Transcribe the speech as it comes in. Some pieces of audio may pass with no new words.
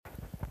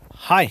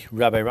Hi,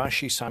 Rabbi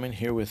Simon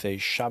here with a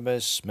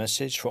Shabbos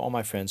message for all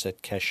my friends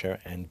at Kesher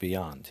and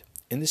beyond.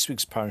 In this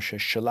week's Parashat,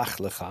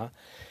 ShelachLecha,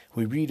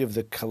 we read of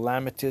the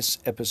calamitous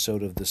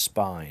episode of the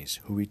spies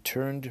who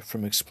returned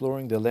from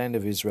exploring the land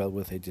of Israel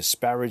with a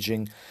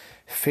disparaging,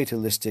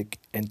 fatalistic,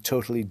 and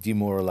totally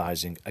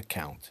demoralizing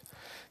account.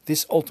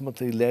 This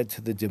ultimately led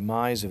to the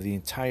demise of the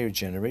entire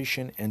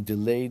generation and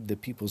delayed the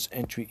people's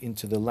entry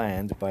into the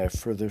land by a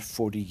further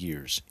 40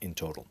 years in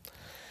total.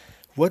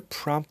 What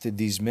prompted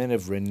these men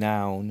of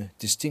renown,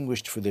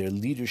 distinguished for their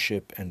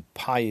leadership and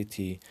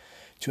piety,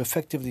 to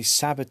effectively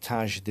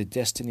sabotage the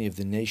destiny of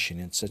the nation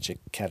in such a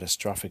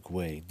catastrophic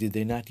way? Did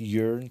they not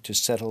yearn to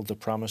settle the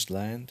promised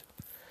land?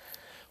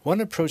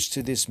 One approach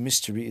to this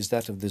mystery is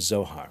that of the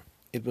Zohar.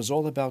 It was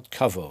all about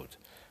kavod,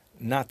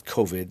 not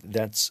COVID.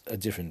 That's a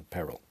different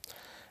peril.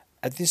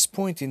 At this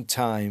point in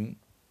time,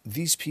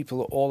 these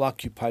people all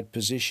occupied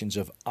positions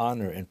of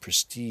honor and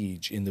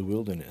prestige in the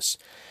wilderness.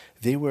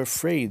 They were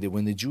afraid that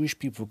when the Jewish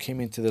people came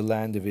into the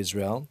land of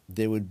Israel,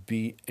 there would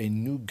be a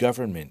new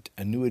government,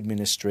 a new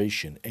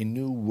administration, a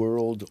new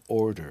world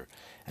order,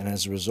 and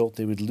as a result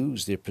they would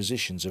lose their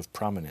positions of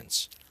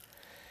prominence.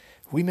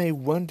 We may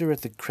wonder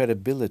at the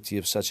credibility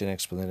of such an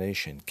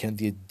explanation. Can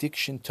the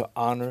addiction to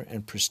honor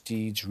and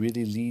prestige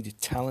really lead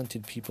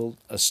talented people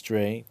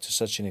astray to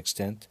such an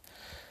extent?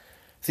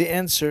 The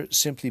answer,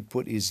 simply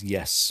put, is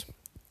yes.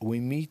 We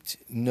meet,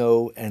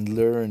 know, and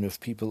learn of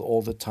people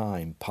all the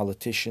time,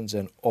 politicians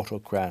and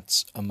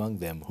autocrats among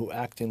them, who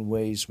act in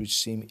ways which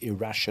seem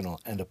irrational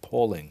and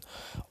appalling,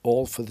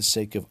 all for the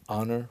sake of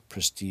honor,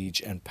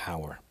 prestige, and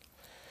power.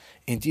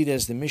 Indeed,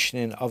 as the Mishnah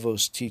in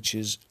Avos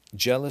teaches,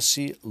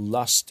 jealousy,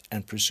 lust,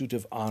 and pursuit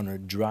of honor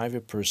drive a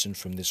person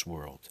from this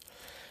world.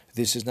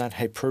 This is not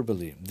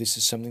hyperbole. This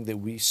is something that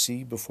we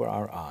see before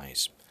our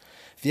eyes.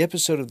 The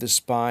episode of the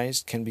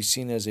spies can be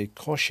seen as a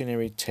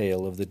cautionary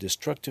tale of the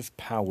destructive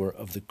power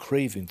of the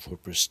craving for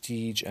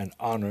prestige and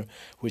honor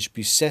which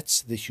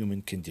besets the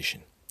human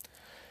condition.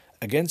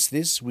 Against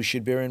this, we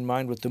should bear in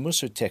mind what the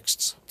Musar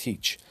texts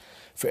teach.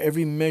 For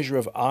every measure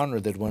of honor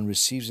that one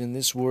receives in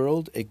this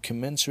world, a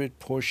commensurate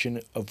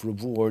portion of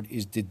reward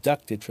is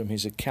deducted from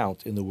his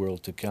account in the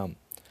world to come.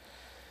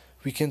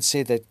 We can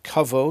say that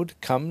kavod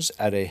comes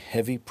at a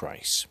heavy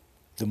price.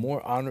 The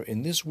more honor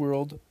in this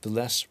world, the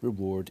less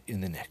reward in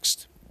the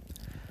next.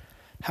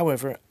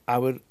 However, I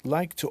would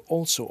like to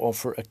also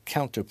offer a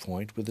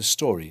counterpoint with a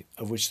story,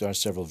 of which there are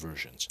several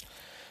versions.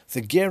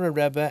 The Gera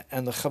Rebbe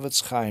and the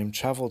Chofetz Chaim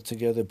traveled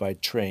together by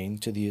train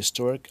to the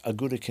historic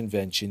Aguda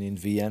Convention in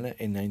Vienna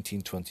in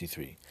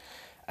 1923.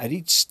 At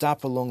each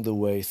stop along the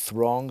way,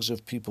 throngs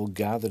of people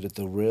gathered at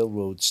the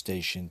railroad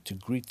station to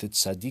greet the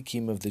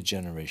tzaddikim of the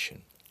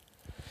generation.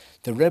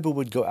 The Rebbe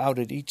would go out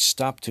at each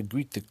stop to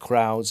greet the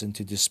crowds and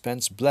to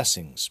dispense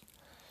blessings.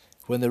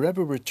 When the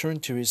Rebbe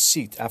returned to his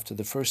seat after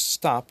the first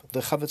stop,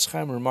 the Chofetz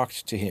Chaim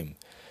remarked to him,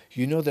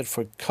 "You know that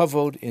for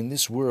kavod in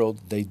this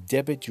world, they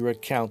debit your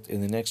account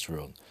in the next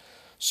world.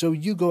 So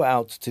you go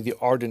out to the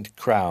ardent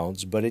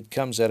crowds, but it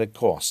comes at a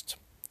cost."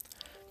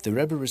 The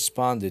Rebbe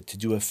responded, "To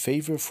do a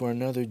favor for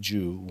another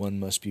Jew, one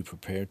must be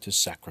prepared to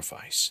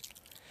sacrifice."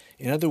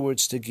 In other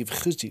words, to give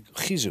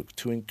chizuk,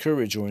 to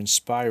encourage or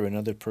inspire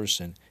another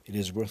person, it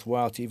is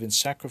worthwhile to even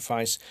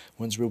sacrifice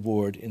one's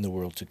reward in the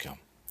world to come.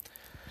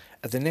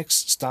 At the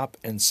next stop,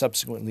 and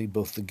subsequently,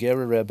 both the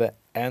Gera Rebbe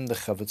and the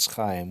Chofetz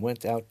Chaim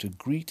went out to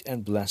greet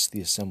and bless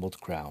the assembled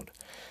crowd.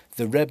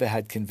 The Rebbe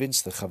had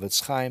convinced the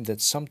Chofetz Chaim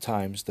that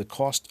sometimes the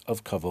cost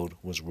of kavod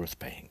was worth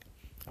paying.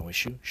 I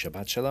wish you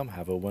Shabbat Shalom.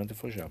 Have a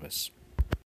wonderful Shabbos.